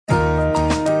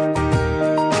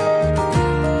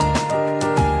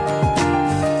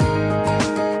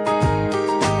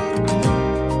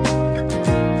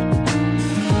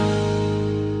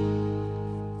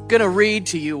going to read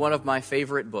to you one of my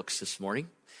favorite books this morning,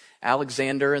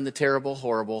 Alexander and the Terrible,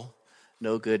 Horrible,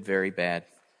 No Good, Very Bad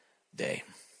Day.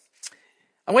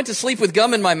 I went to sleep with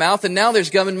gum in my mouth, and now there's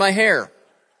gum in my hair.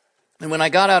 And when I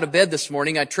got out of bed this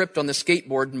morning, I tripped on the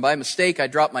skateboard, and by mistake, I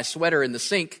dropped my sweater in the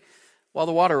sink while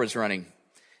the water was running.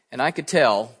 And I could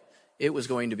tell it was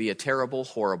going to be a terrible,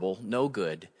 horrible, no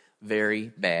good,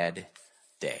 very bad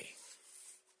day.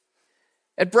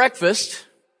 At breakfast,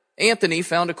 Anthony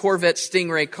found a Corvette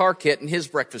Stingray car kit in his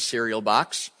breakfast cereal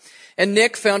box. And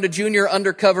Nick found a junior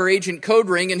undercover agent code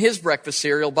ring in his breakfast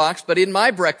cereal box. But in my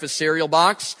breakfast cereal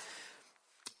box,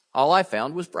 all I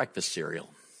found was breakfast cereal.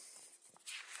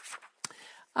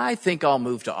 I think I'll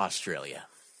move to Australia.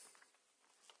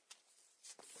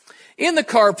 In the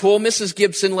carpool, Mrs.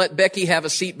 Gibson let Becky have a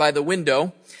seat by the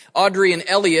window. Audrey and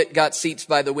Elliot got seats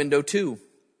by the window too.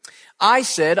 I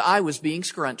said I was being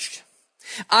scrunched.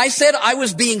 I said I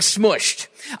was being smushed.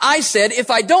 I said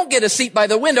if I don't get a seat by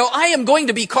the window, I am going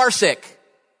to be car sick.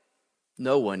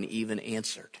 No one even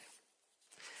answered.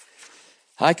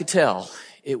 I could tell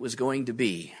it was going to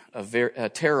be a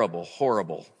terrible,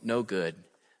 horrible, no good,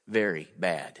 very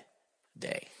bad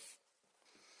day.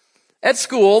 At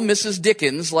school, Mrs.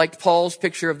 Dickens liked Paul's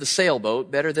picture of the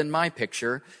sailboat better than my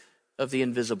picture of the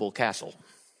invisible castle.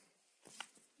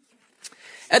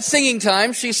 At singing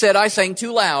time, she said I sang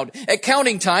too loud. At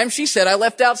counting time, she said I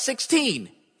left out 16.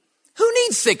 Who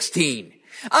needs 16?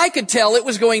 I could tell it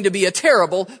was going to be a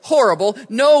terrible, horrible,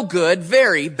 no good,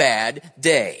 very bad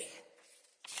day.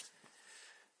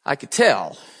 I could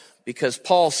tell because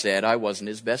Paul said I wasn't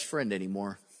his best friend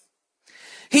anymore.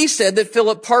 He said that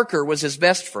Philip Parker was his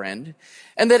best friend,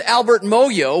 and that Albert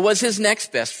Moyo was his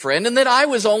next best friend, and that I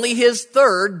was only his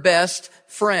third best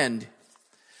friend.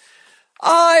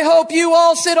 I hope you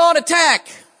all sit on a tack.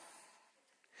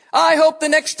 I hope the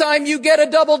next time you get a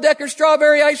double-decker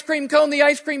strawberry ice cream cone, the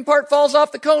ice cream part falls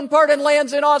off the cone part and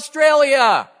lands in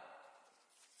Australia.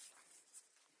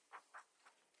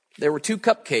 There were 2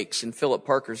 cupcakes in Philip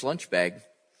Parker's lunch bag.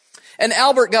 And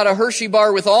Albert got a Hershey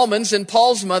bar with almonds, and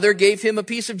Paul's mother gave him a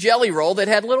piece of jelly roll that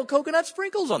had little coconut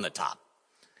sprinkles on the top.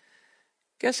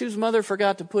 Guess whose mother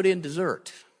forgot to put in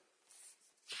dessert?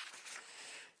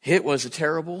 It was a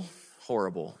terrible,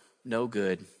 horrible, no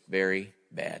good, very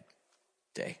bad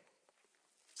day.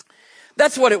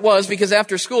 That's what it was, because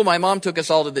after school, my mom took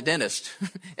us all to the dentist.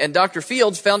 And Dr.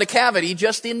 Fields found a cavity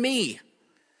just in me.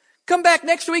 Come back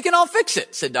next week and I'll fix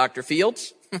it, said Dr.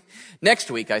 Fields.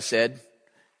 Next week, I said,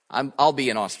 I'll be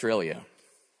in Australia.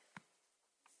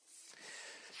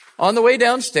 On the way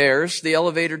downstairs, the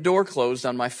elevator door closed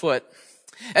on my foot.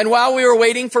 And while we were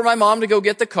waiting for my mom to go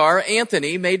get the car,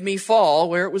 Anthony made me fall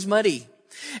where it was muddy.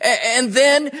 And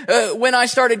then when I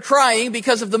started crying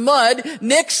because of the mud,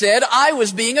 Nick said I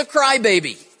was being a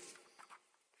crybaby.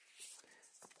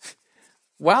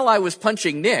 While I was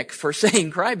punching Nick for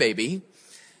saying crybaby,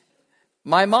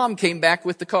 my mom came back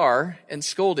with the car and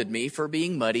scolded me for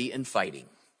being muddy and fighting.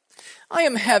 I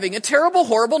am having a terrible,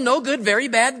 horrible, no good, very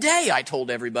bad day, I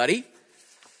told everybody.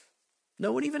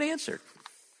 No one even answered.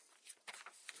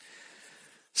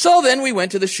 So then we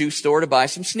went to the shoe store to buy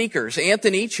some sneakers.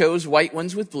 Anthony chose white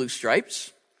ones with blue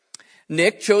stripes.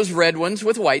 Nick chose red ones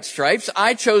with white stripes.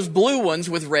 I chose blue ones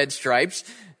with red stripes.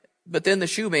 But then the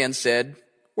shoe man said,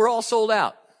 we're all sold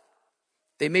out.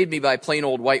 They made me buy plain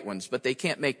old white ones, but they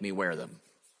can't make me wear them.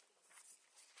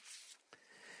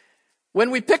 When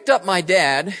we picked up my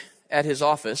dad at his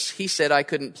office, he said I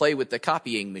couldn't play with the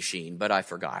copying machine, but I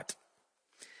forgot.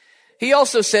 He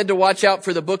also said to watch out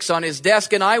for the books on his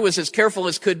desk, and I was as careful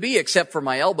as could be, except for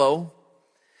my elbow.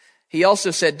 He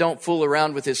also said don't fool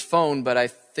around with his phone, but I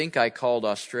think I called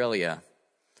Australia.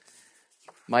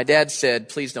 My dad said,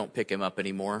 please don't pick him up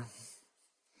anymore.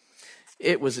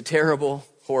 It was a terrible,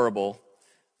 horrible,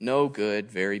 no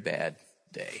good, very bad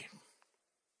day.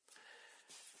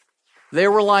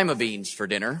 There were lima beans for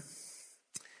dinner,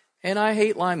 and I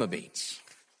hate lima beans.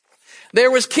 There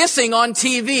was kissing on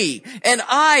TV, and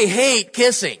I hate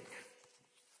kissing.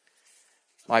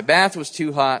 My bath was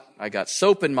too hot. I got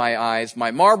soap in my eyes.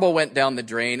 My marble went down the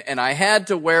drain, and I had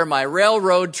to wear my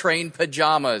railroad train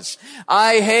pajamas.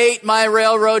 I hate my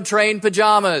railroad train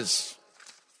pajamas.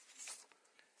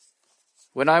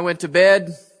 When I went to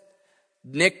bed,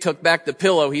 Nick took back the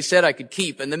pillow he said I could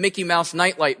keep, and the Mickey Mouse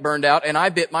nightlight burned out, and I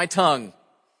bit my tongue.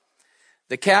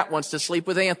 The cat wants to sleep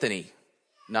with Anthony,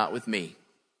 not with me.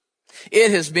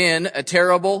 It has been a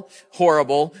terrible,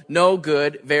 horrible, no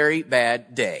good, very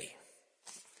bad day.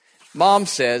 Mom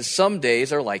says some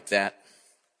days are like that,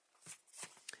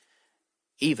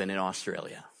 even in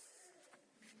Australia.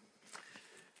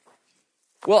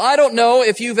 Well, I don't know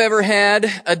if you've ever had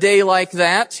a day like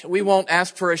that. We won't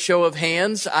ask for a show of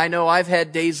hands. I know I've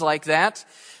had days like that.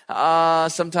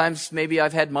 Sometimes maybe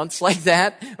I've had months like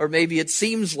that, or maybe it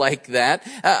seems like that.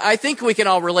 I think we can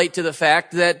all relate to the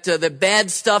fact that that bad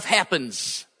stuff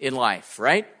happens in life,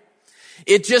 right?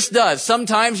 It just does.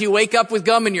 Sometimes you wake up with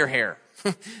gum in your hair.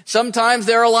 Sometimes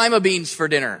there are lima beans for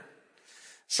dinner.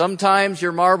 Sometimes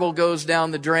your marble goes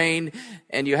down the drain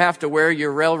and you have to wear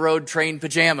your railroad train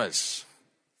pajamas.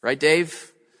 Right,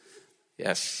 Dave?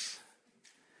 Yes.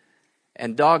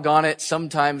 And doggone it,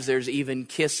 sometimes there's even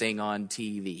kissing on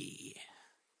TV.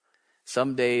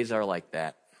 Some days are like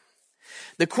that.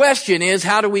 The question is,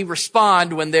 how do we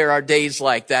respond when there are days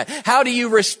like that? How do you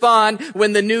respond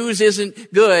when the news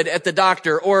isn't good at the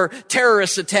doctor, or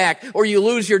terrorists attack, or you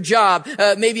lose your job?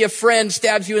 Maybe a friend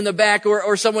stabs you in the back,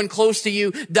 or someone close to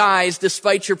you dies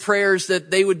despite your prayers that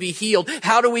they would be healed.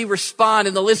 How do we respond?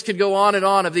 And the list could go on and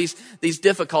on of these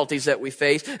difficulties that we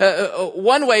face.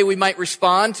 One way we might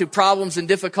respond to problems and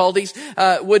difficulties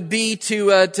would be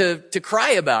to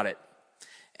cry about it.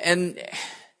 And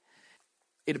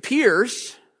it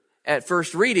appears at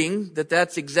first reading that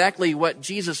that's exactly what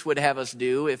Jesus would have us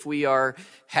do if we are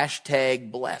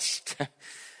 #blessed.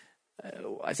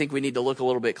 I think we need to look a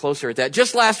little bit closer at that.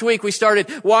 Just last week, we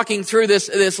started walking through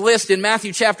this list in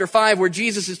Matthew chapter 5, where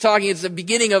Jesus is talking. It's the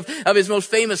beginning of his most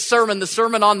famous sermon, the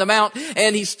Sermon on the Mount.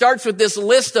 And he starts with this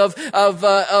list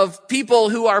of people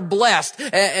who are blessed.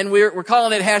 And we're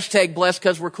calling it #blessed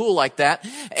because we're cool like that.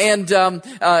 And,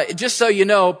 just so you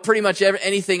know, pretty much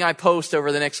anything I post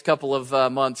over the next couple of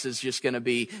months is just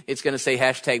it's going to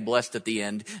say #blessed at the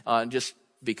end, just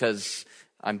because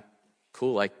I'm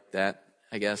cool like that,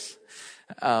 I guess.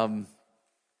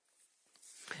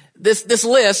 This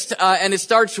list, and it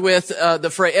starts with the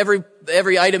phrase.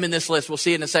 Every item in this list, we'll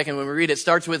see in a second when we read it,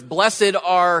 starts with "Blessed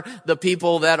are the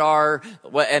people that are,"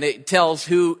 and it tells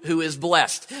who is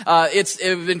blessed. It's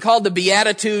been called the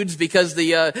Beatitudes because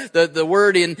the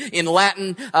word in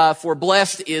Latin for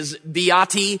blessed is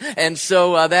beati, and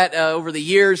so that over the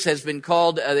years has been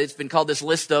called. It's been called this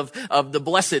list of the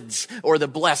blesseds, or the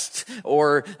blessed,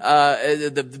 or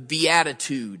the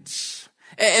Beatitudes.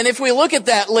 And if we look at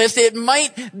that list, it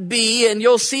might be, and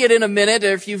you'll see it in a minute,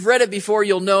 or if you've read it before,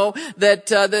 you'll know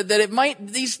that it might,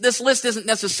 this list isn't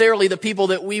necessarily the people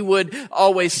that we would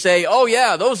always say, oh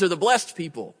yeah, those are the blessed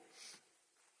people.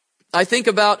 When I think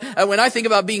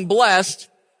about being blessed,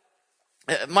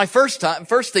 my first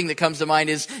thing that comes to mind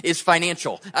is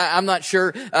financial. I'm not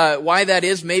sure why that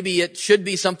is. Maybe it should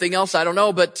be something else. I don't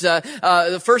know. But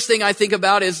the first thing I think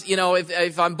about is,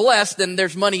 if I'm blessed, then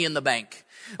there's money in the bank.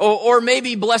 Or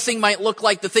maybe blessing might look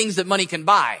like the things that money can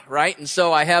buy, right? And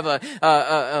so I have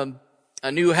a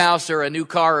new house or a new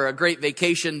car or a great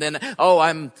vacation, then,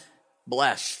 I'm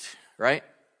blessed, right?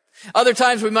 Other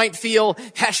times we might feel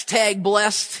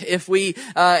 #blessed if we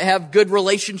have good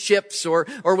relationships, or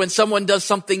when someone does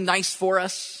something nice for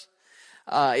us.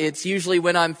 It's usually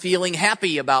when I'm feeling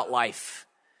happy about life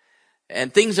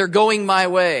and things are going my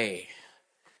way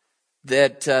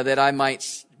that I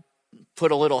might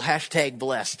put a little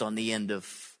 #blessed on the end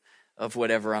of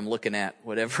whatever I'm looking at,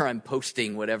 whatever I'm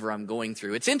posting, whatever I'm going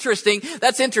through. It's interesting.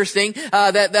 That's interesting,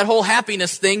 that whole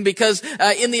happiness thing, because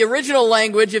in the original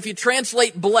language, if you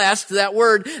translate blessed, that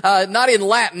word, not in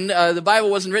Latin, the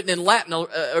Bible wasn't written in Latin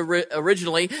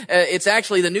originally. It's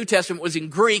actually, the New Testament was in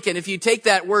Greek, and if you take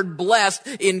that word blessed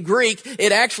in Greek,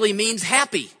 it actually means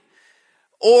happy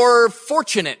or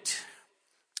fortunate.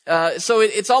 So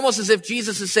it's almost as if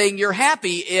Jesus is saying, you're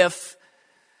happy if,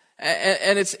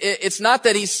 and it's not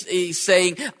that he's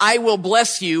saying, I will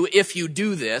bless you if you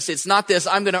do this. It's not this,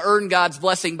 I'm going to earn God's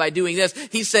blessing by doing this.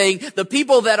 He's saying the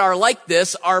people that are like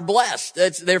this are blessed.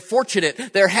 They're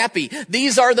fortunate. They're happy.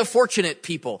 These are the fortunate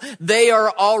people. They are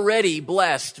already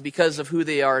blessed because of who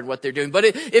they are and what they're doing. But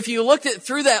if you looked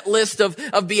through that list of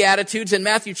Beatitudes in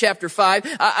Matthew chapter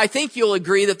 5, I think you'll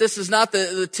agree that this is not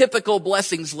the typical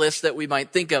blessings list that we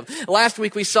might think of. Last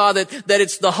week we saw that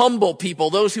it's the humble people,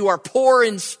 those who are poor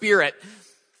in spirit,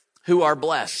 who are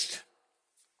blessed.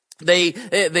 They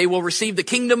will receive the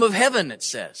kingdom of heaven, it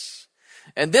says.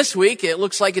 And this week, it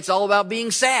looks like it's all about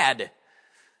being sad.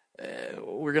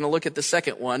 We're going to look at the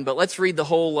second one, but let's read the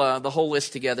whole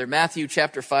list together. Matthew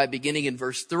chapter 5, beginning in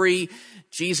verse 3,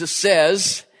 Jesus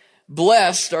says,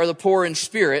 "Blessed are the poor in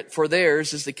spirit, for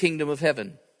theirs is the kingdom of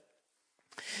heaven.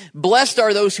 Blessed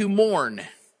are those who mourn,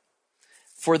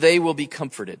 for they will be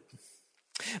comforted.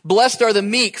 Blessed are the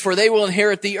meek, for they will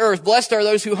inherit the earth. Blessed are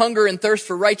those who hunger and thirst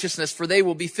for righteousness, for they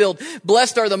will be filled.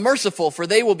 Blessed are the merciful, for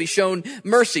they will be shown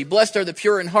mercy. Blessed are the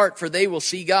pure in heart, for they will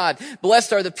see God.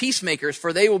 Blessed are the peacemakers,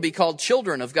 for they will be called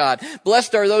children of God.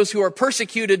 Blessed are those who are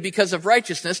persecuted because of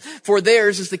righteousness, for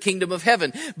theirs is the kingdom of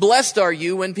heaven. Blessed are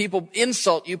you when people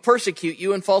insult you, persecute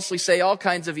you, and falsely say all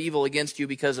kinds of evil against you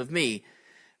because of me.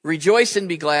 Rejoice and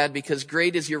be glad, because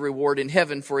great is your reward in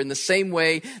heaven, for in the same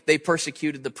way they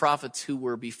persecuted the prophets who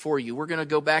were before you. We're going to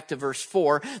go back to verse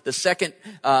 4, the second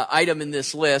item in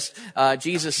this list.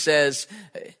 Jesus says,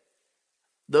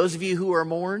 those of you who are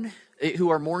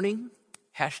mourning,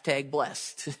 hashtag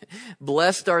blessed.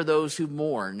 Blessed are those who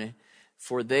mourn,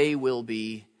 for they will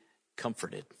be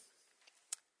comforted.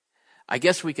 I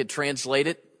guess we could translate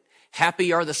it,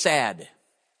 happy are the sad.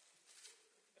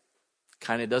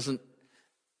 Kind of doesn't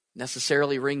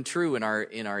necessarily ring true in our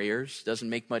ears. Doesn't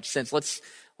make much sense. Let's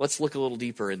look a little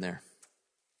deeper in there.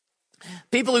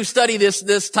 People who study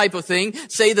this type of thing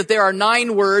say that there are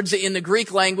 9 words in the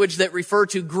Greek language that refer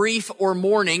to grief or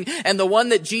mourning, and the one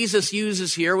that Jesus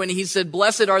uses here when he said,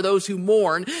 blessed are those who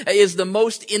mourn, is the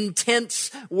most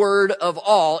intense word of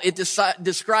all. It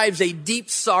describes a deep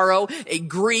sorrow, a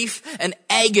grief, an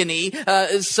agony.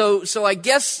 So I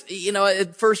guess,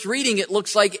 at first reading, it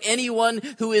looks like anyone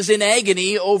who is in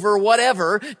agony over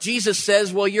whatever, Jesus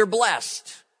says, well, you're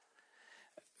blessed.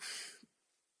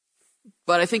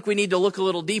 But I think we need to look a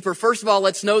little deeper. First of all,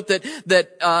 let's note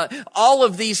that all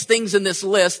of these things in this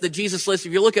list, that Jesus lists,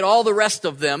 if you look at all the rest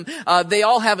of them, they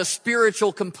all have a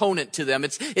spiritual component to them.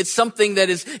 It's something that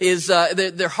is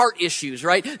they're heart issues,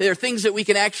 right? They're things that we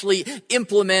can actually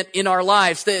implement in our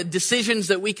lives, the decisions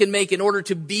that we can make in order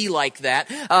to be like that,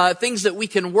 things that we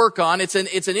can work on. It's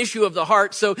an issue of the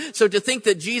heart. So to think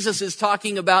that Jesus is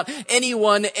talking about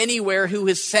anyone, anywhere who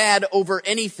is sad over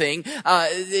anything,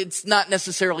 it's not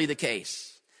necessarily the case.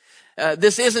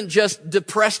 This isn't just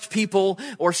depressed people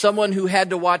or someone who had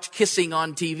to watch kissing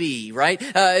on TV, right?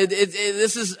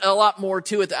 This is a lot more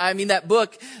to it. I mean, that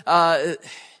book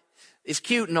is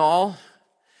cute and all,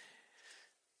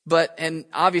 and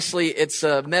obviously it's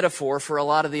a metaphor for a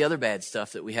lot of the other bad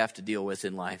stuff that we have to deal with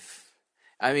in life.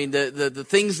 I mean, the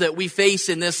things that we face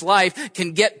in this life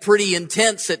can get pretty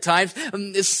intense at times.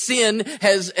 Sin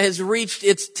has reached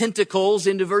its tentacles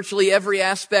into virtually every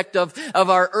aspect of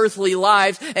our earthly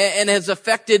lives and has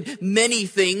affected many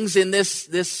things in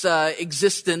this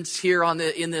existence here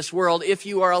in this world. If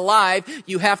you are alive,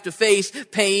 you have to face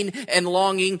pain and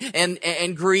longing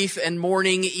and grief and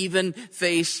mourning, even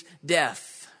face death.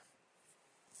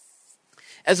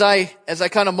 As I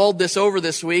kind of mulled this over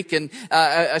this week, and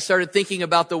I started thinking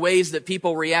about the ways that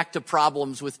people react to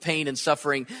problems with pain and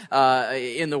suffering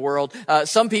in the world.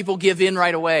 Some people give in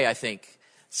right away, I think.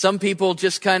 Some people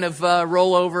just kind of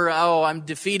roll over. Oh, I'm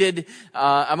defeated.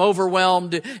 I'm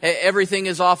overwhelmed. Everything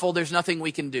is awful. There's nothing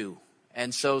we can do.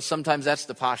 And so sometimes that's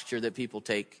the posture that people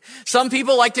take. Some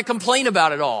people like to complain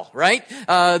about it all, right?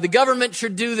 The government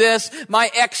should do this.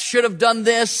 My ex should have done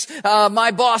this.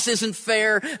 My boss isn't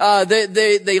fair.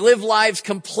 They live lives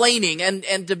complaining.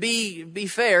 And to be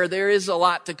fair, there is a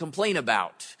lot to complain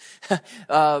about.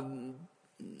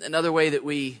 Another way that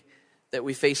we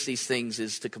face these things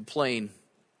is to complain.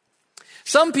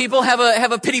 Some people have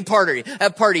a pity party.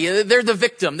 They're the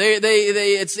victim.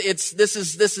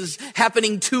 This is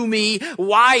happening to me.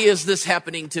 Why is this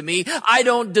happening to me? I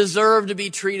don't deserve to be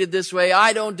treated this way.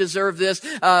 I don't deserve this.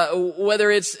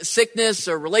 Whether it's sickness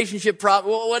or relationship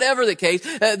problem, whatever the case,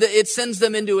 it sends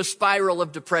them into a spiral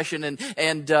of depression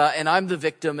and I'm the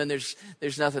victim and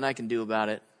there's nothing I can do about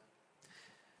it.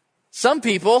 Some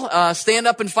people stand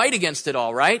up and fight against it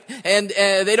all, right? And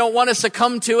they don't want to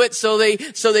succumb to it, so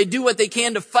they do what they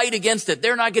can to fight against it.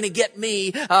 They're not going to get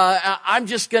me. I'm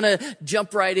just going to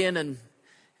jump right in. And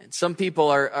some people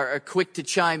are quick to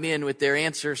chime in with their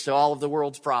answers to all of the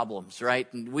world's problems, right?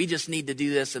 And we just need to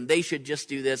do this, and they should just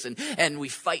do this, and we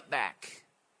fight back.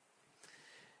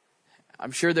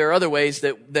 I'm sure there are other ways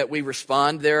that we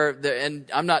respond. And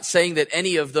I'm not saying that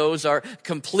any of those are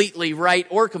completely right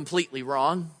or completely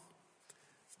wrong.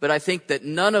 But I think that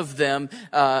none of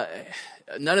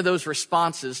those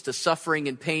responses to suffering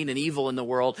and pain and evil in the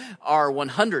world are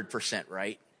 100%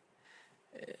 right.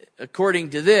 According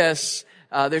to this,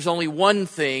 there's only one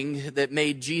thing that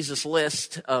made Jesus'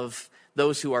 list of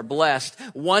those who are blessed,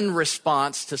 one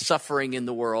response to suffering in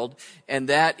the world, and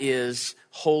that is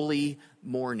holy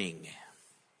mourning.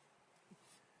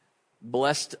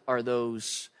 Blessed are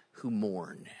those who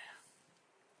mourn.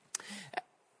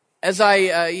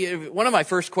 One of my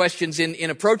first questions in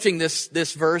approaching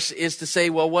this verse is to say,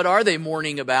 well, what are they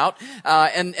mourning about?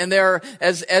 And there,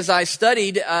 as I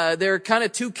studied, there are kind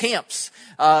of two camps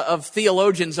of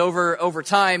theologians over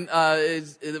time.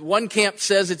 One camp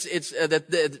says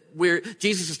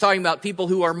Jesus is talking about people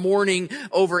who are mourning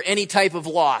over any type of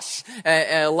loss,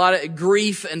 a lot of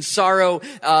grief and sorrow.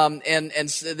 And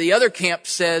the other camp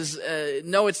says,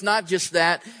 no, it's not just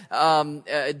that.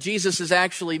 Jesus is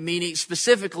actually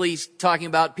specifically talking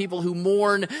about people who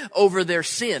mourn over their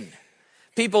sin.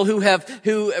 People who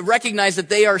recognize that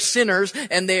they are sinners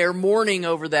and they are mourning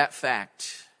over that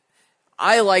fact.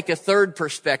 I like a third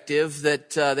perspective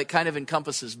that kind of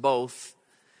encompasses both.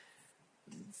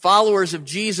 Followers of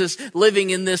Jesus living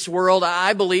in this world,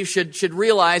 I believe, should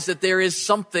realize that there is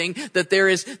something, that there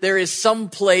is some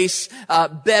place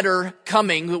better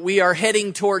coming. That we are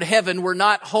heading toward heaven. We're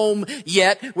not home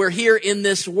yet. We're here in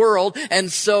this world,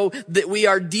 and so that we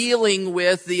are dealing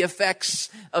with the effects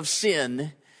of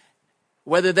sin.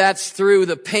 Whether that's through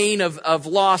the pain of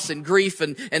loss and grief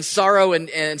and sorrow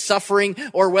and suffering,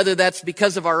 or whether that's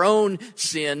because of our own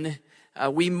sin,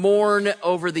 we mourn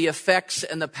over the effects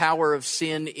and the power of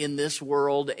sin in this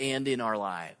world and in our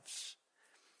lives.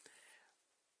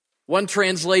 One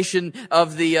translation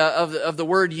of the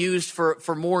word used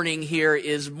for mourning here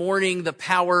is mourning the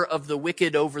power of the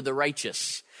wicked over the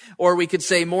righteous. Or we could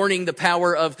say mourning the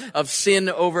power of sin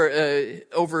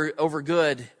over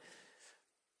good.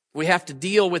 We have to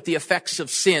deal with the effects of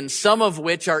sin, some of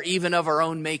which are even of our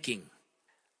own making,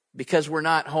 because we're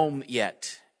not home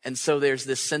yet. And so there's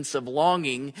this sense of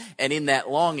longing, and in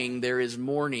that longing there is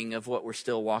mourning of what we're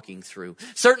still walking through.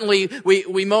 Certainly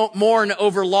we mourn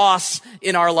over loss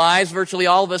in our lives. Virtually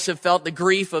all of us have felt the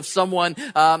grief of someone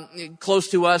close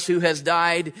to us who has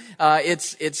died.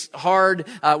 It's hard.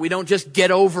 We don't just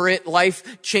get over it.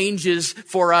 Life changes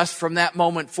for us from that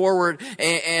moment forward,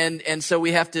 and so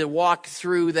we have to walk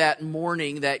through that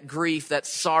mourning, that grief, that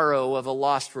sorrow of a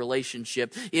lost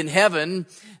relationship. In heaven,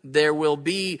 there will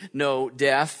be no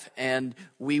death, and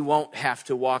we won't have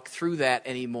to walk through that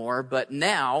anymore. But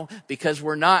now, because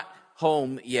we're not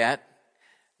home yet,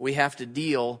 we have to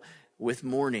deal with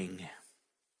mourning.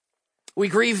 We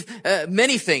grieve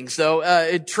many things,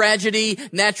 though. Tragedy,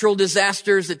 natural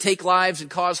disasters that take lives and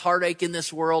cause heartache in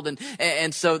this world.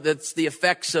 And so that's the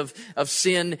effects of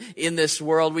sin in this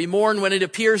world. We mourn when it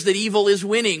appears that evil is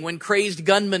winning, when crazed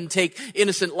gunmen take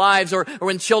innocent lives, or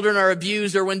when children are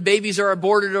abused, or when babies are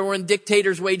aborted, or when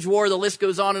dictators wage war. The list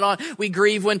goes on and on. We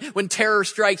grieve when terror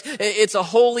strikes. It's a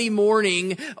holy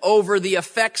mourning over the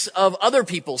effects of other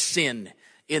people's sin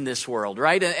in this world,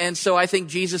 right? And so I think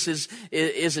Jesus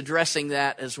is addressing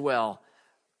that as well.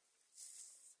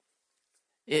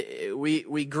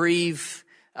 We grieve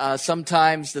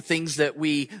sometimes the things that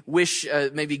we wish,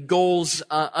 maybe goals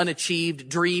unachieved,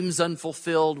 dreams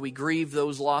unfulfilled. We grieve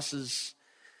those losses.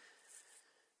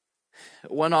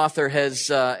 One author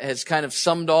has kind of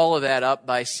summed all of that up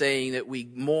by saying that we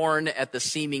mourn at the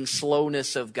seeming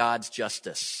slowness of God's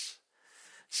justice.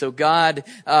 So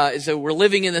we're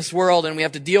living in this world and we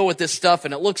have to deal with this stuff,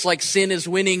 and it looks like sin is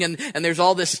winning, and there's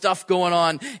all this stuff going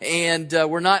on, and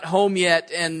we're not home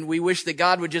yet, and we wish that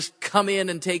God would just come in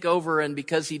and take over, and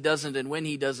because He doesn't, and when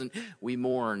He doesn't, we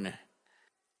mourn.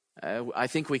 I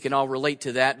think we can all relate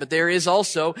to that, but there is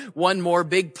also one more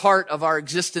big part of our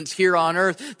existence here on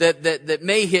earth that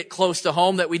may hit close to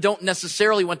home, that we don't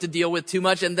necessarily want to deal with too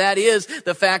much, and that is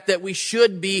the fact that we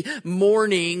should be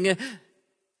mourning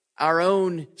our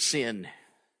own sin.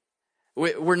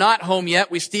 We're not home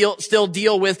yet. We still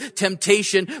deal with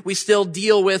temptation. We still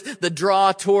deal with the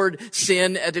draw toward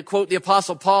sin. And to quote the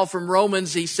Apostle Paul from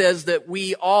Romans, he says that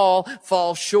we all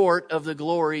fall short of the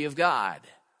glory of God.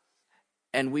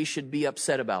 And we should be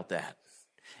upset about that.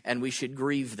 And we should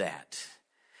grieve that.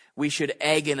 We should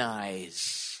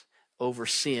agonize over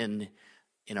sin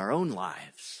in our own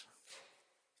lives.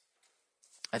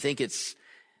 I think it's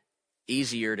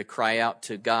easier to cry out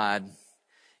to God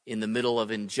in the middle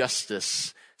of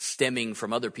injustice stemming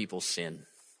from other people's sin.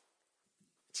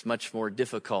 It's much more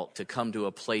difficult to come to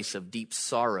a place of deep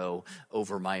sorrow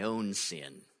over my own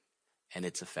sin and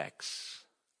its effects.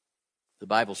 The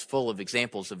Bible's full of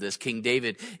examples of this. King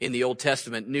David in the Old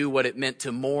Testament knew what it meant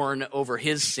to mourn over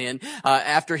his sin.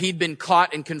 After he'd been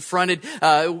caught and confronted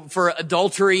for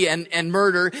adultery and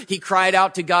murder, he cried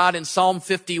out to God in Psalm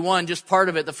 51, just part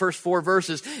of it, the first 4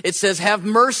 verses. It says, "Have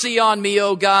mercy on me,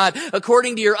 O God,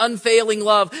 according to your unfailing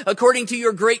love, according to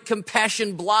your great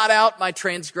compassion, blot out my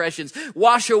transgressions.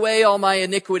 Wash away all my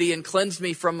iniquity and cleanse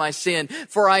me from my sin.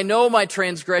 For I know my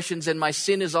transgressions and my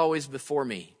sin is always before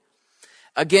me."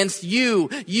 Against you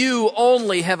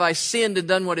only have I sinned and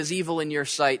done what is evil in your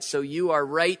sight. So you are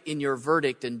right in your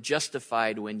verdict and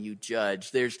justified when you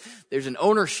judge. There's an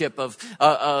ownership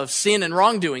of sin and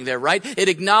wrongdoing there, right? It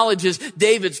acknowledges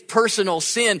David's personal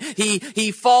sin.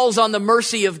 He falls on the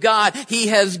mercy of God. He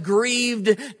has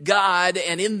grieved God,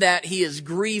 and in that he is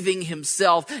grieving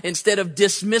himself. Instead of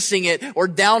dismissing it or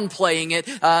downplaying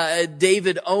it,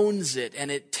 David owns it,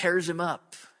 and it tears him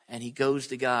up. And he goes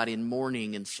to God in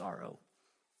mourning and sorrow.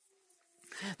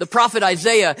 The prophet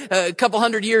Isaiah, a couple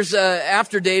hundred years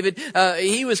after David,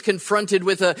 he was confronted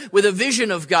with a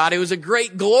vision of God. It was a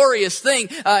great, glorious thing,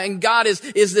 and God is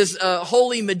this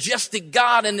holy, majestic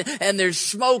God, and there's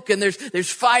smoke and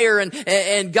there's fire,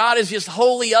 and God is just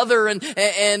holy, other, and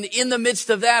in the midst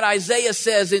of that, Isaiah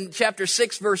says in chapter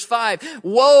 6, verse 5,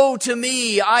 "Woe to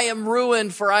me! I am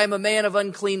ruined, for I am a man of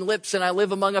unclean lips, and I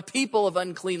live among a people of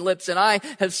unclean lips, and I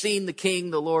have seen the King,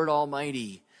 the Lord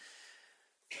Almighty."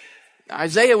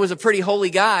 Isaiah was a pretty holy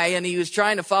guy, and he was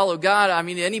trying to follow God. I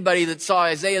mean, anybody that saw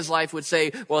Isaiah's life would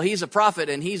say, well, he's a prophet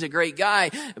and he's a great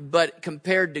guy. But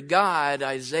compared to God,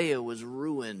 Isaiah was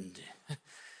ruined.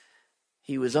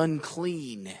 He was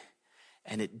unclean,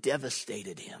 and it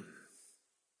devastated him.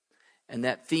 And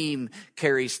that theme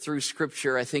carries through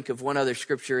Scripture. I think of one other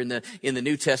scripture in the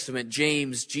New Testament.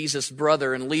 James, Jesus'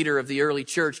 brother and leader of the early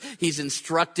church, he's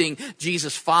instructing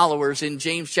Jesus' followers in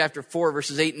James chapter 4,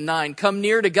 verses 8 and 9. "Come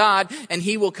near to God, and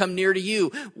he will come near to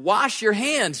you. Wash your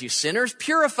hands, you sinners.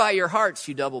 Purify your hearts,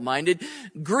 you double-minded.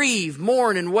 Grieve,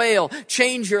 mourn, and wail.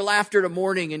 Change your laughter to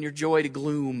mourning and your joy to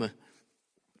gloom."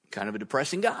 Kind of a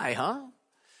depressing guy, huh?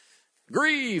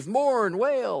 Grieve, mourn,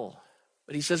 wail.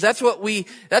 But he says that's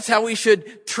how we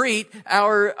should treat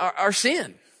our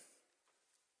sin.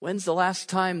 When's the last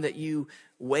time that you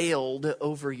wailed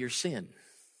over your sin?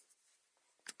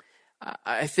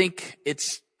 I think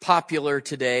it's popular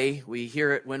today. We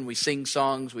hear it when we sing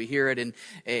songs. We hear it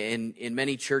in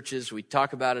many churches. We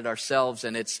talk about it ourselves,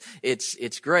 and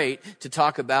it's great to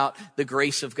talk about the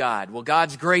grace of God. Well,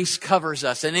 God's grace covers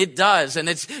us, and it does, and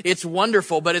it's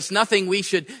wonderful, but it's nothing we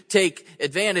should take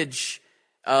advantage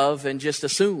of and just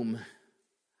assume,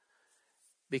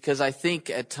 because I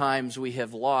think at times we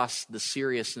have lost the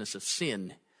seriousness of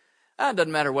sin. It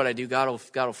doesn't matter what I do, God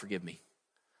will forgive me.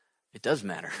 It does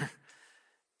matter.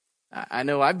 I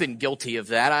know I've been guilty of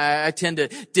that. I tend to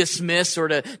dismiss or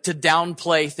to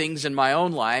downplay things in my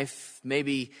own life.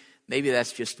 Maybe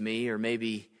that's just me, or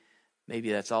maybe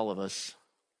that's all of us.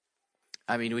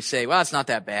 I mean, we say, well, it's not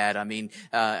that bad. I mean,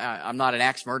 I'm not an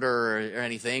axe murderer or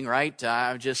anything, right?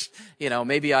 I'm just,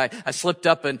 maybe I slipped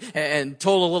up and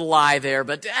told a little lie there,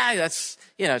 but that's,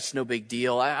 it's no big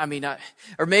deal.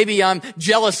 Or maybe I'm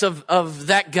jealous of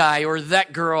that guy or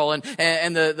that girl and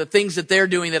the things that they're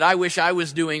doing that I wish I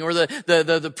was doing, or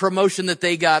the promotion that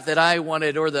they got that I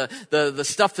wanted, or the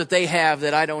stuff that they have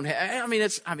that I don't have.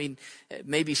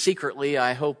 Maybe secretly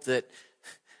I hope that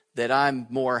I'm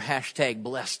more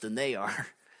 #blessed than they are.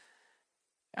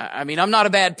 I'm not a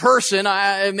bad person.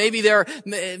 Maybe there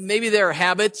are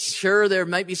habits. Sure, there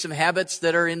might be some habits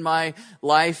that are in my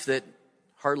life that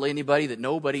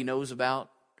nobody knows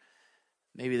about.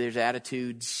 Maybe there's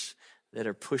attitudes that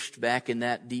are pushed back in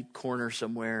that deep corner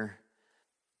somewhere.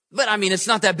 But it's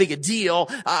not that big a deal.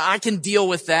 I can deal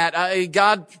with that.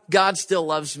 God still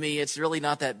loves me. It's really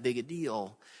not that big a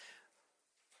deal.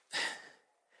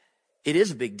 It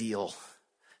is a big deal.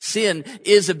 Sin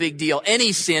is a big deal.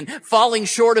 Any sin, falling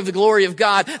short of the glory of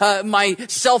God, my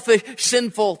selfish,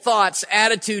 sinful thoughts,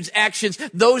 attitudes, actions,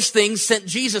 those things sent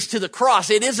Jesus to the cross.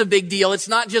 It is a big deal. It's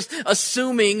not just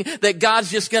assuming that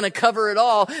God's just going to cover it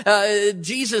all.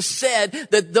 Jesus said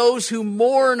that those who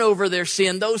mourn over their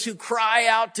sin, those who cry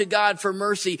out to God for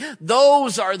mercy,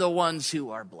 those are the ones who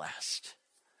are blessed.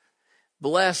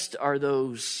 Blessed are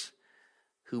those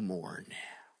who mourn.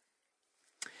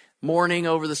 Mourning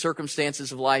over the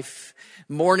circumstances of life,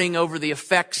 mourning over the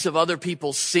effects of other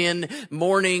people's sin,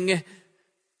 mourning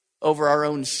over our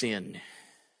own sin.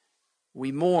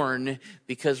 We mourn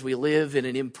because we live in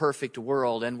an imperfect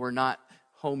world and we're not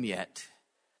home yet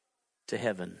to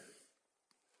heaven.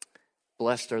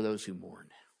 Blessed are those who mourn.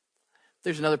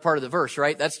 There's another part of the verse,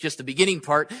 right? That's just the beginning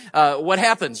part. What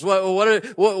happens? What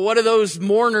do those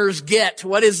mourners get?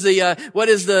 What is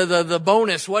the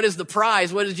bonus? What is the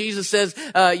prize? What does Jesus says?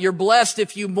 You're blessed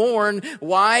if you mourn.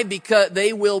 Why? Because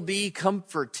they will be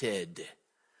comforted.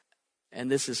 And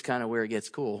this is kind of where it gets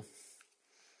cool.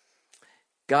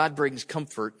 God brings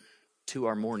comfort to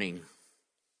our mourning.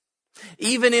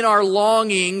 Even in our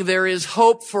longing, there is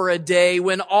hope for a day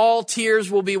when all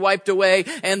tears will be wiped away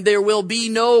and there will be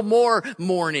no more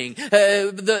mourning.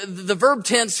 The verb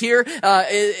tense here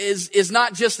is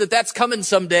not just that that's coming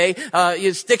someday.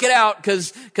 You stick it out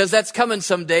because that's coming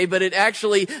someday, but it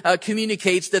actually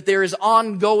communicates that there is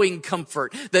ongoing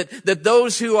comfort. That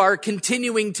those who are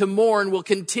continuing to mourn will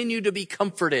continue to be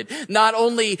comforted, not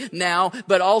only now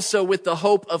but also with the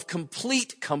hope of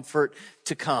complete comfort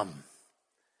to come.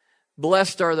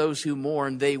 Blessed are those who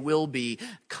mourn, they will be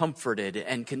comforted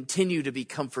and continue to be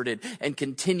comforted and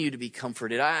continue to be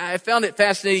comforted. I found it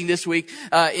fascinating this week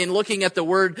in looking at the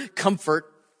word comfort.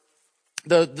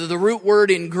 The root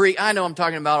word in Greek, I know I'm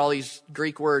talking about all these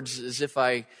Greek words as if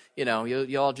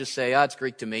you all just say, it's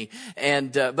Greek to me.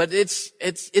 But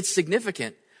it's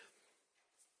significant.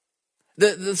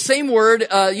 The same word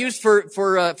used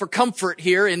for comfort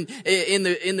here in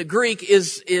the Greek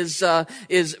is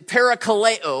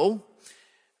parakaleo,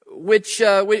 which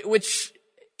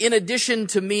in addition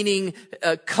to meaning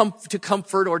to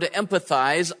comfort or to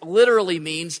empathize, literally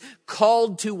means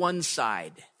called to one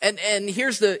side. And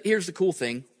here's the cool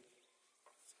thing.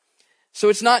 So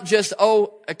it's not just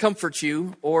I comfort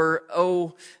you or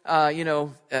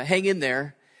hang in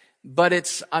there, but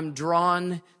it's I'm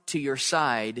drawn to your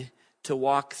side to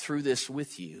walk through this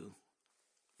with you.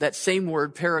 That same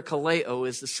word, parakaleo,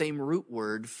 is the same root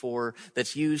word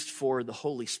that's used for the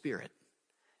Holy Spirit,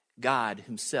 God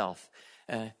himself,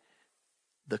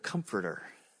 the Comforter.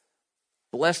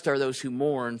 Blessed are those who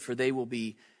mourn, for they will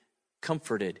be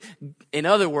comforted. In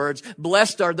other words,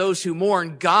 blessed are those who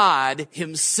mourn. God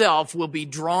himself will be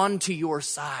drawn to your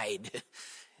side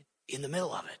in the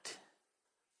middle of it.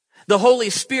 The Holy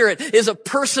Spirit is a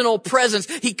personal presence.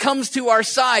 He comes to our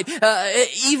side,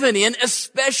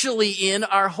 especially in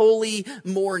our holy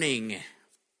mourning.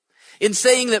 In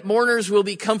saying that mourners will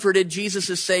be comforted,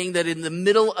 Jesus is saying that in the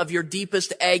middle of your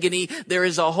deepest agony, there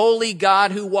is a holy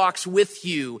God who walks with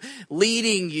you,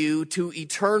 leading you to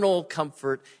eternal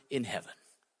comfort in heaven.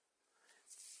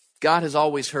 God has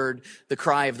always heard the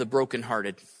cry of the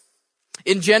brokenhearted.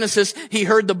 In Genesis, he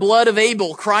heard the blood of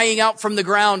Abel crying out from the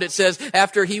ground, it says,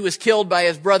 after he was killed by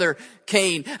his brother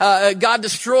Cain. God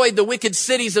destroyed the wicked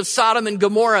cities of Sodom and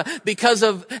Gomorrah because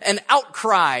of an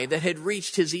outcry that had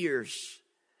reached his ears.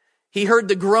 He heard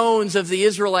the groans of the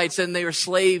Israelites and they were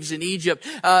slaves in Egypt.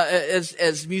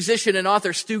 As musician and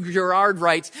author Stu Gerard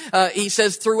writes, he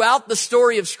says, throughout the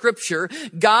story of Scripture,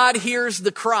 God hears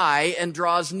the cry and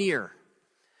draws near.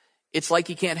 It's like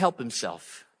he can't help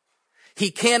himself. He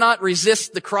cannot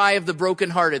resist the cry of the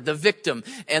brokenhearted, the victim,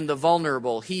 and the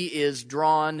vulnerable. He is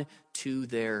drawn to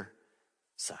their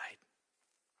side.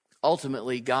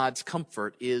 Ultimately, God's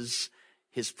comfort is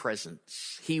his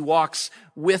presence. He walks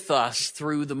with us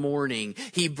through the mourning.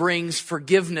 He brings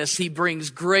forgiveness. He brings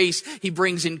grace. He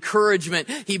brings encouragement.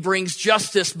 He brings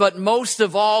justice. But most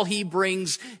of all, he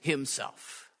brings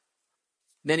himself.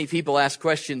 Many people ask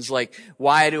questions like,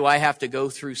 why do I have to go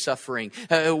through suffering?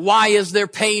 Why is there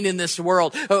pain in this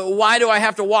world? Why do I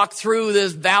have to walk through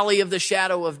this valley of the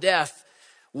shadow of death?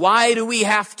 Why do we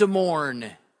have to mourn?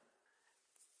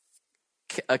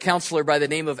 A counselor by the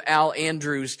name of Al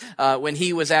Andrews, when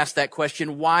he was asked that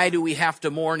question, why do we have to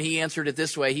mourn? He answered it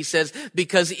this way. He says,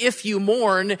 because if you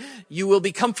mourn, you will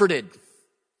be comforted.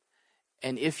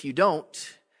 And if you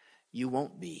don't, you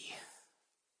won't be.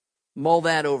 Mull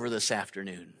that over this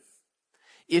afternoon.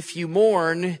 If you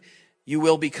mourn, you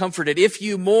will be comforted. If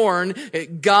you mourn,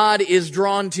 God is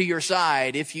drawn to your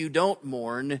side. If you don't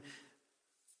mourn,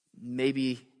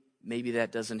 maybe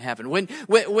that doesn't happen.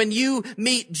 When you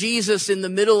meet Jesus in the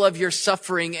middle of your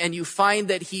suffering and you find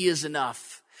that he is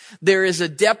enough, there is a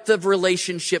depth of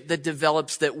relationship that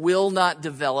develops that will not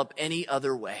develop any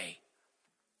other way.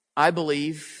 I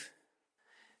believe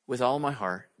with all my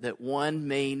heart that one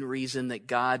main reason that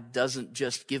God doesn't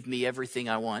just give me everything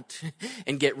I want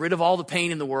and get rid of all the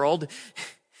pain in the world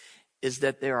is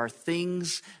that there are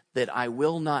things that I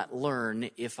will not learn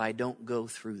if I don't go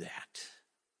through that.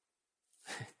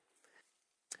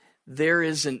 There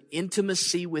is an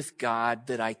intimacy with God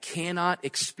that I cannot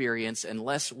experience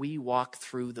unless we walk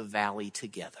through the valley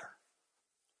together.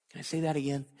 Can I say that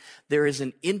again? There is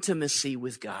an intimacy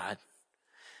with God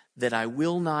that I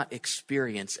will not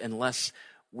experience unless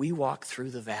we walk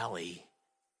through the valley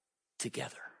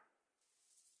together.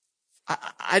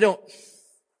 I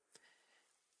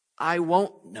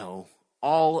won't know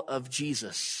all of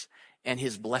Jesus and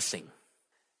his blessing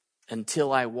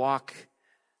until I walk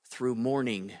through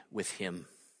mourning with him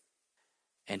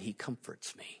and he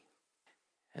comforts me.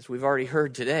 As we've already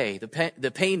heard today,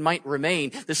 the pain might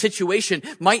remain. The situation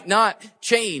might not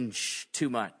change too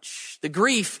much. The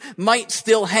grief might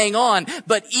still hang on.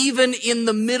 But even in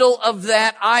the middle of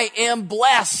that, I am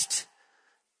blessed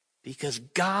because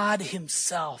God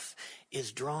himself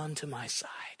is drawn to my side,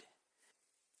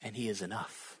 and he is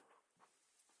enough.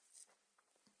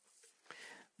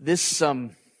 This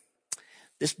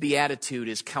beatitude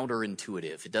is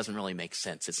counterintuitive. It doesn't really make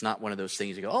sense. It's not one of those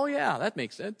things you go, oh yeah, that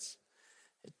makes sense.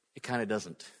 It kind of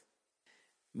doesn't.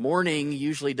 Mourning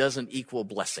usually doesn't equal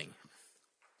blessing.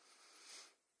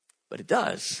 But it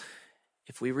does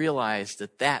if we realize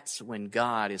that that's when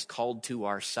God is called to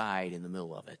our side in the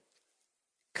middle of it.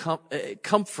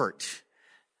 Comfort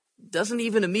doesn't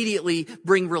even immediately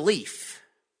bring relief,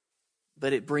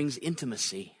 but it brings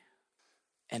intimacy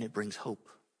and it brings hope.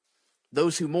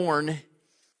 Those who mourn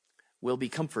will be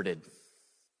comforted.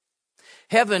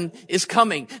 Heaven is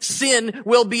coming. Sin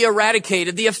will be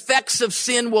eradicated. The effects of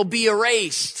sin will be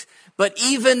erased. But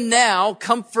even now,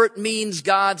 comfort means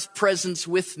God's presence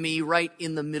with me right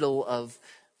in the middle of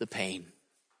the pain.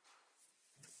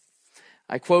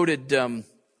 I quoted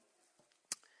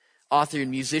author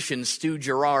and musician Stu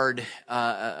Gerard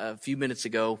a few minutes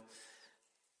ago.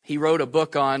 He wrote a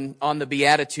book on the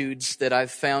Beatitudes that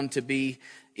I've found to be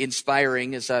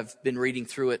inspiring as I've been reading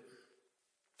through it.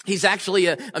 He's actually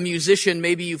a musician.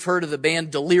 Maybe you've heard of the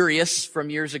band Delirious from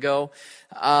years ago.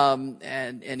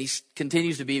 And he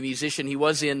continues to be a musician. He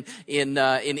was in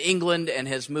England and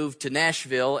has moved to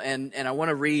Nashville. And I want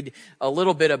to read a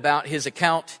little bit about his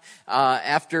account,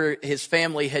 after his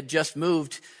family had just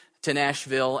moved to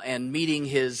Nashville and meeting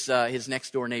his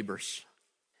next door neighbors.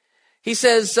 He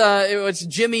says, it was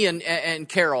Jimmy and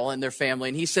Carol and their family.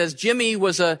 And he says, Jimmy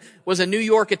was a New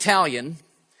York Italian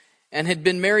and had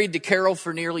been married to Carol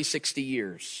for nearly 60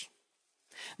 years.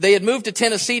 They had moved to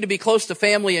Tennessee to be close to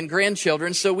family and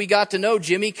grandchildren, so we got to know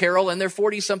Jimmy, Carol, and their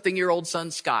 40-something-year-old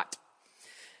son, Scott.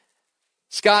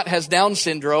 Scott has Down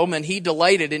syndrome, and he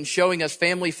delighted in showing us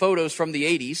family photos from the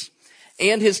 80s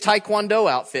and his Taekwondo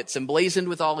outfits emblazoned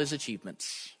with all his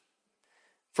achievements.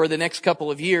 For the next couple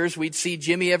of years, we'd see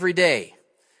Jimmy every day,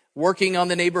 working on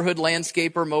the neighborhood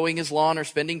landscape or mowing his lawn or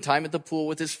spending time at the pool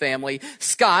with his family.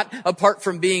 Scott, apart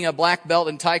from being a black belt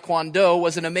in Taekwondo,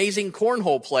 was an amazing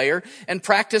cornhole player and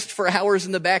practiced for hours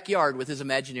in the backyard with his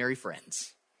imaginary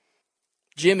friends.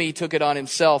 Jimmy took it on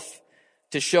himself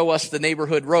to show us the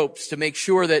neighborhood ropes, to make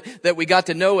sure that we got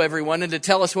to know everyone and to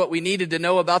tell us what we needed to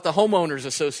know about the homeowners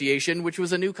association, which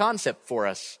was a new concept for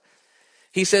us.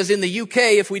 He says in the UK,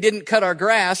 if we didn't cut our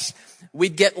grass,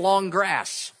 we'd get long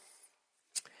grass.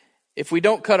 If we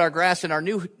don't cut our grass in our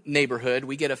new neighborhood,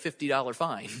 we get a $50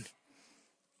 fine.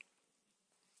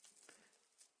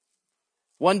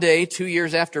 One day, 2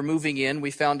 years after moving in,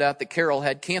 we found out that Carol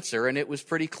had cancer, and it was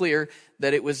pretty clear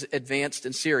that it was advanced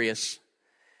and serious.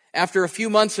 After a few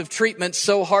months of treatment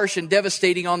so harsh and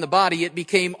devastating on the body, it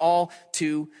became all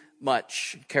too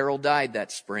much. Carol died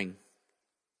that spring.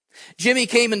 Jimmy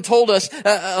came and told us,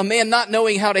 a man not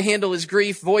knowing how to handle his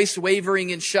grief, voice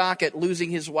wavering in shock at losing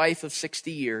his wife of 60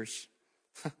 years.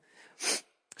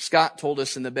 Scott told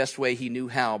us in the best way he knew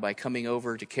how by coming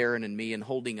over to Karen and me and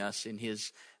holding us in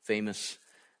his famous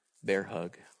bear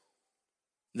hug.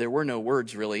 There were no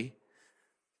words, really,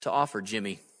 to offer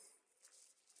Jimmy.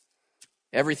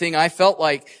 Everything I felt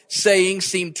like saying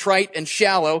seemed trite and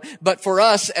shallow, but for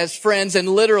us as friends and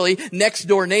literally next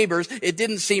door neighbors, it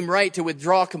didn't seem right to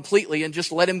withdraw completely and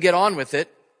just let him get on with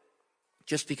it,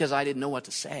 just because I didn't know what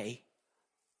to say.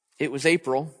 It was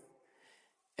April,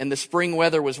 and the spring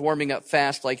weather was warming up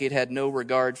fast, like it had no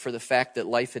regard for the fact that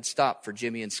life had stopped for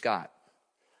Jimmy and Scott.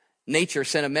 Nature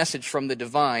sent a message from the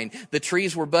divine. The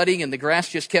trees were budding and the grass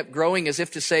just kept growing as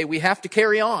if to say, we have to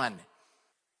carry on.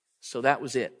 So that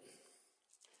was it.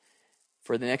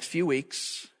 For the next few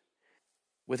weeks,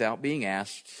 without being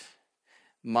asked,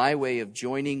 my way of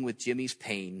joining with Jimmy's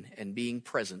pain and being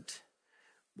present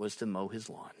was to mow his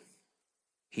lawn.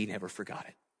 He never forgot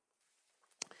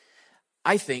it.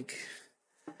 I think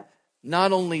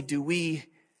not only do we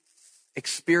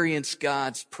experience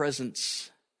God's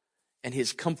presence and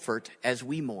his comfort as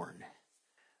we mourn,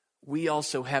 we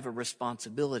also have a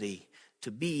responsibility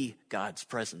to be God's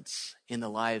presence in the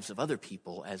lives of other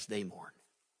people as they mourn.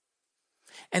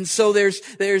 And so there's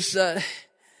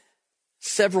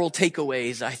several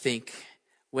takeaways, I think,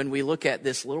 when we look at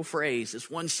this little phrase, this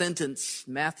one sentence,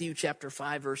 Matthew chapter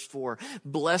 5, verse 4,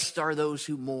 blessed are those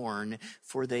who mourn,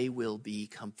 for they will be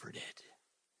comforted.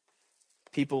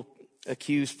 People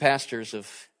accuse pastors of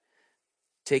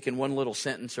taking one little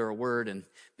sentence or a word and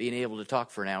being able to talk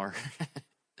for an hour.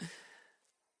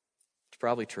 It's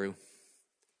probably true.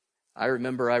 I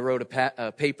remember I wrote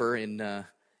a paper in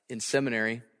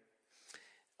seminary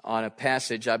on a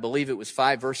passage. I believe it was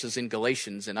 5 verses in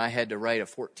Galatians, and I had to write a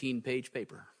 14-page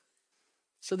paper.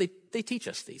 So they teach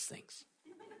us these things.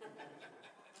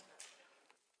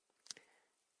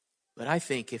 But I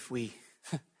think if we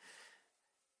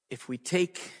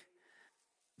take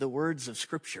the words of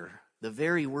Scripture, the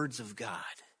very words of God,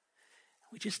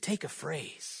 we just take a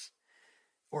phrase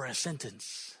or a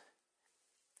sentence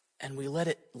and we let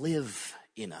it live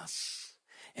in us.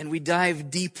 And we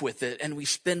dive deep with it and we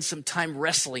spend some time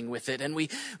wrestling with it and we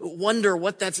wonder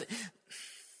what that's...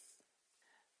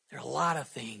 There are a lot of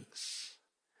things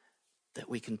that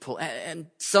we can pull. And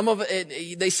some of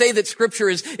it, they say that Scripture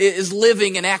is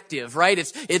living and active, right?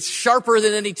 It's sharper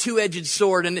than any two-edged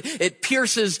sword, and it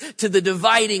pierces to the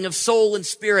dividing of soul and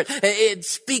spirit. It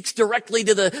speaks directly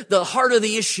to the heart of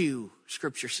the issue,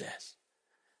 Scripture says,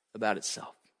 about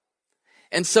itself.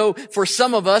 And so for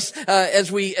some of us,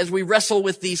 as we wrestle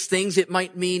with these things, it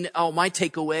might mean, oh, my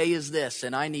takeaway is this,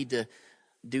 and I need to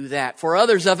do that. For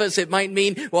others of us, it might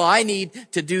mean, well, I need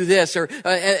to do this. Or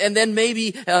and then maybe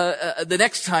the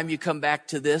next time you come back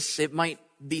to this, it might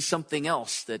be something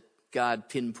else that God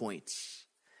pinpoints.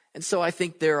 And so I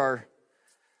think there are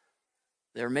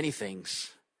many things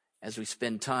as we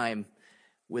spend time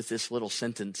with this little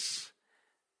sentence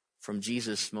from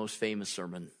Jesus' most famous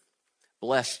sermon.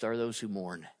 Blessed are those who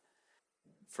mourn,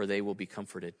 for they will be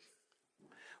comforted.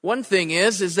 One thing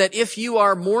is that if you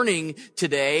are mourning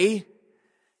today,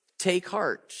 take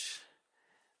heart,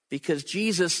 because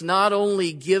Jesus not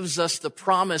only gives us the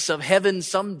promise of heaven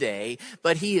someday,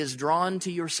 but he is drawn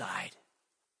to your side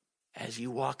as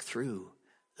you walk through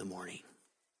the mourning.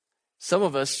 Some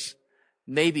of us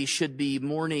maybe should be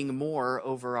mourning more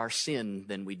over our sin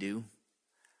than we do.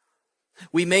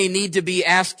 We may need to be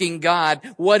asking God,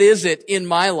 what is it in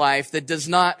my life that does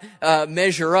not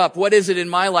measure up? What is it in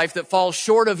my life that falls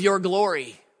short of your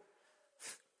glory?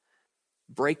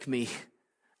 Break me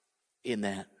in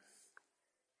that.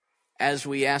 As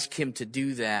we ask him to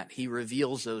do that, he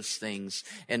reveals those things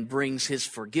and brings his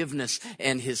forgiveness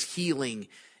and his healing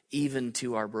even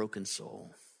to our broken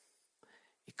soul.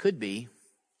 It could be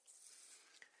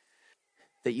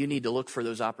that you need to look for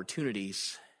those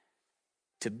opportunities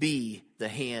to be the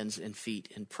hands and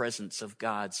feet and presence of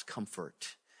God's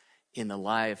comfort in the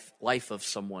life of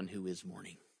someone who is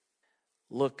mourning.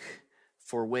 Look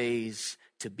for ways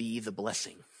to be the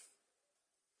blessing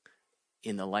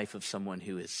in the life of someone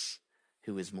who is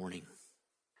mourning.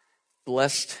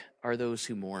 Blessed are those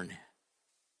who mourn,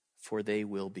 for they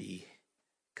will be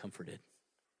comforted.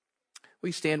 Will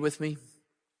you stand with me?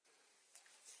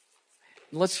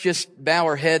 Let's just bow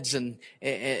our heads and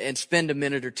spend a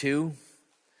minute or two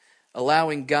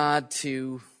allowing God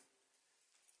to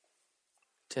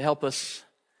help us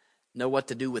know what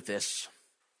to do with this.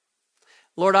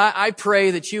 Lord, I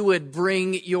pray that you would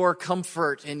bring your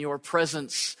comfort and your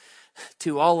presence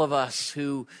to all of us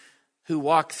who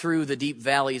walk through the deep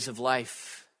valleys of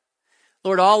life.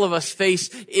 Lord, all of us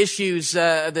face issues,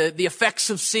 the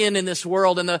effects of sin in this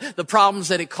world and the problems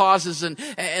that it causes.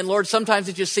 And Lord, sometimes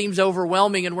it just seems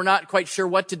overwhelming and we're not quite sure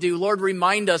what to do. Lord,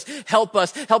 remind us, help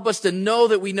us to know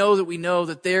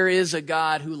that there is a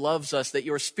God who loves us, that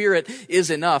your Spirit is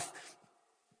enough,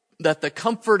 that the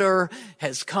Comforter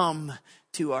has come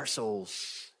to our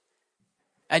souls.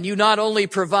 And you not only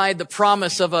provide the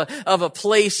promise of a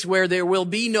place where there will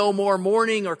be no more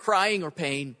mourning or crying or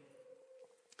pain,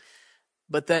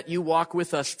 but that you walk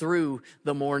with us through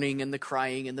the mourning and the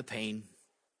crying and the pain.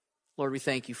 Lord, we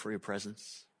thank you for your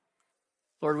presence.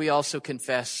 Lord, we also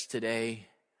confess today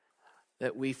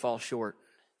that we fall short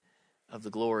of the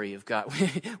glory of God.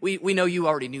 We know you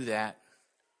already knew that.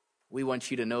 We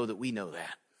want you to know that we know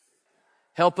that.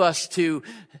 Help us to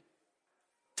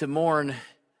mourn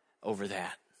over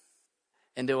that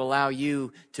and to allow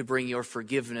you to bring your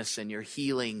forgiveness and your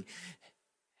healing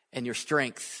and your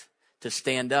strength to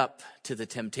stand up to the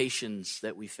temptations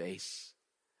that we face.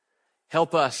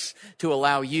 Help us to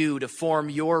allow you to form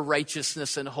your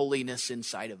righteousness and holiness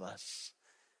inside of us.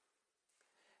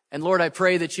 And Lord, I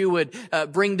pray that you would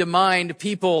bring to mind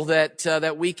people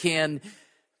that we can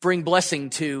bring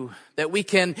blessing to, that we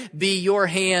can be your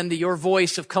hand, your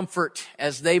voice of comfort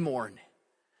as they mourn.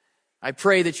 I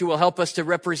pray that you will help us to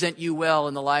represent you well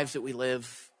in the lives that we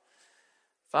live.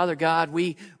 Father God,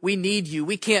 we need you.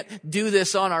 We can't do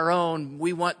this on our own.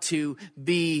 We want to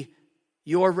be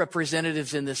your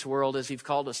representatives in this world as you've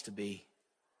called us to be.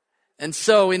 And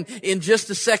so in just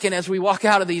a second, as we walk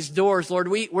out of these doors, Lord,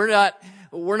 we're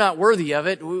not worthy of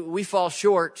it. We fall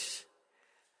short.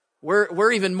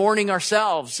 We're even mourning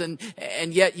ourselves, and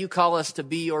yet you call us to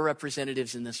be your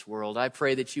representatives in this world. I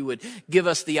pray that you would give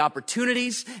us the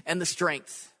opportunities and the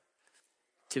strength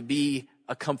to be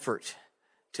a comfort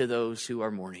to those who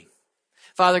are mourning.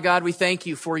 Father God, we thank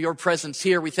you for your presence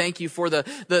here. We thank you for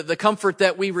the comfort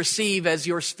that we receive as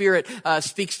your Spirit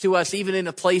speaks to us, even in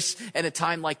a place and a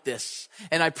time like this.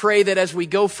 And I pray that as we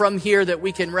go from here, that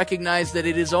we can recognize that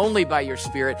it is only by your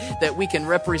Spirit that we can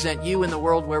represent you in the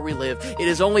world where we live. It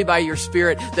is only by your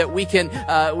Spirit that we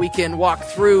can walk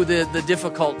through the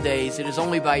difficult days. It is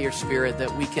only by your Spirit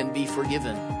that we can be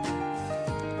forgiven.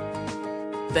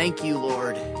 Thank you,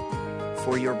 Lord,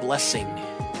 for your blessing.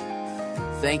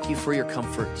 Thank you for your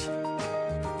comfort.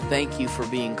 Thank you for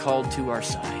being called to our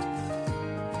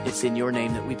side. It's in your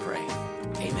name that we pray.